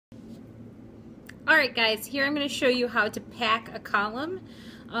Alright guys, here I'm going to show you how to pack a column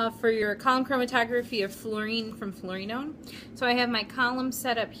for your column chromatography of fluorine from fluorinone. So I have my column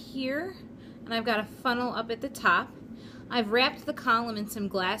set up here, and I've got a funnel up at the top. I've wrapped the column in some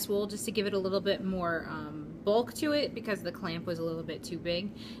glass wool just to give it a little bit more bulk to it because the clamp was a little bit too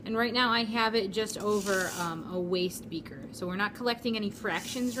big. And right now I have it just over a waste beaker. So we're not collecting any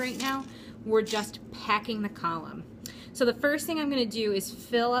fractions right now, we're just packing the column. So the first thing I'm going to do is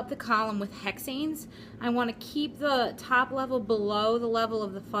fill up the column with hexanes. I want to keep the top level below the level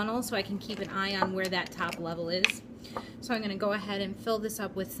of the funnel so I can keep an eye on where that top level is. So I'm going to go ahead and fill this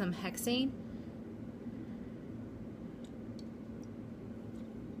up with some hexane.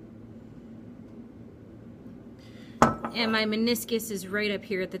 And my meniscus is right up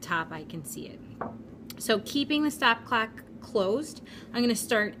here at the top, I can see it. So keeping the stop clock closed, I'm going to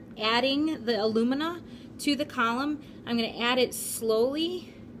start adding the alumina to the column. I'm going to add it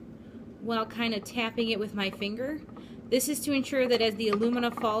slowly while kind of tapping it with my finger. This is to ensure that as the alumina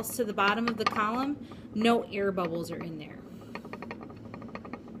falls to the bottom of the column, no air bubbles are in there.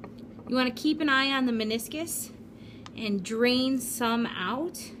 You want to keep an eye on the meniscus and drain some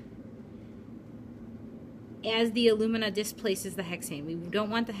out as the alumina displaces the hexane. We don't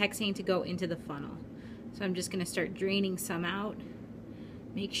want the hexane to go into the funnel. So I'm just going to start draining some out.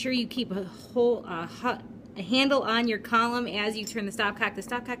 Make sure you keep a handle on your column as you turn the stopcock. The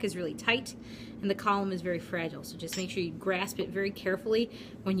stopcock is really tight and the column is very fragile, so just make sure you grasp it very carefully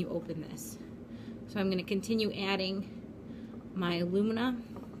when you open this. So I'm going to continue adding my alumina,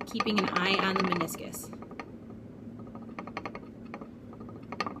 keeping an eye on the meniscus.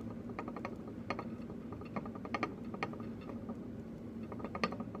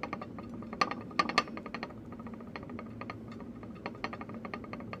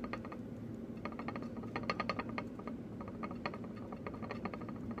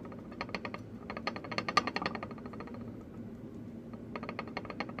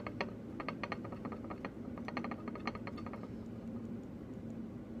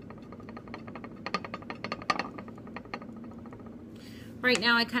 Right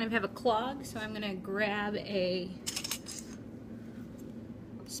now I kind of have a clog, so I'm going to grab a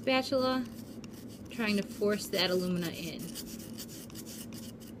spatula, trying to force that alumina in.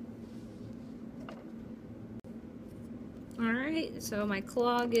 Alright, so my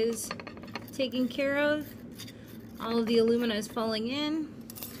clog is taken care of. All of the alumina is falling in.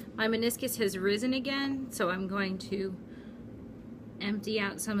 My meniscus has risen again, so I'm going to empty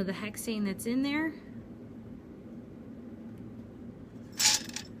out some of the hexane that's in there.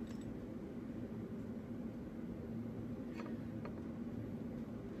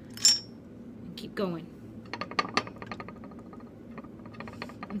 Keep going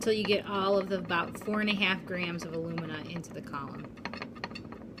until you get all of the about 4.5 grams of alumina into the column.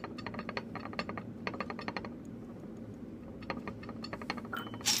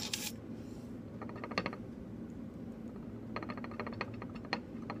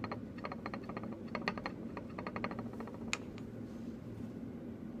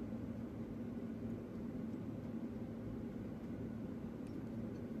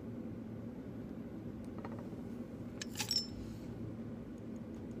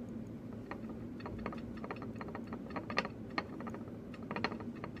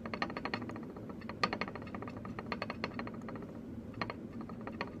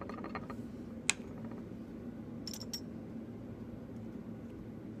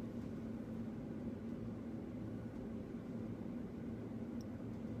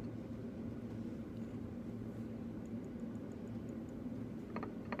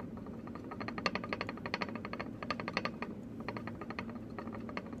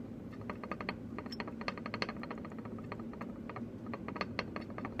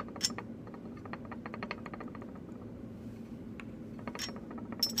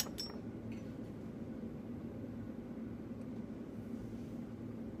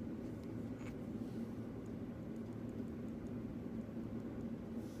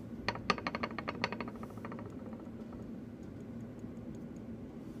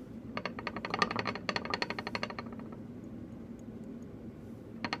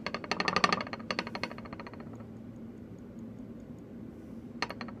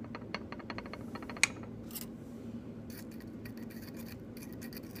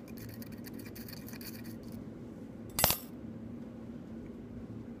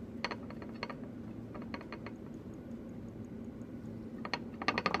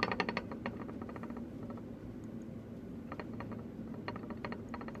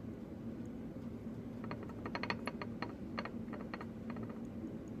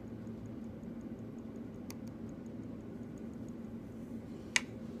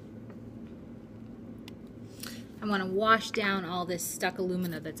 I want to wash down all this stuck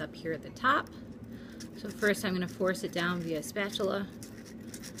alumina that's up here at the top. So first I'm going to force it down via spatula.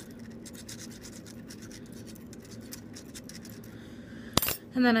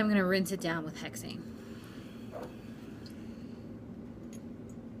 And then I'm going to rinse it down with hexane.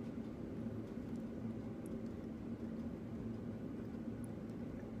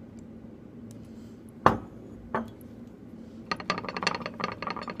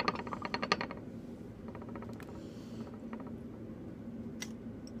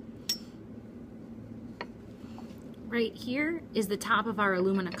 Right here is the top of our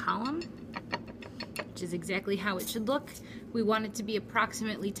alumina column, which is exactly how it should look. We want it to be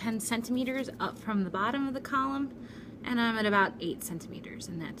approximately 10 centimeters up from the bottom of the column, and I'm at about 8 centimeters,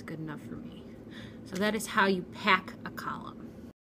 and that's good enough for me. So that is how you pack a column.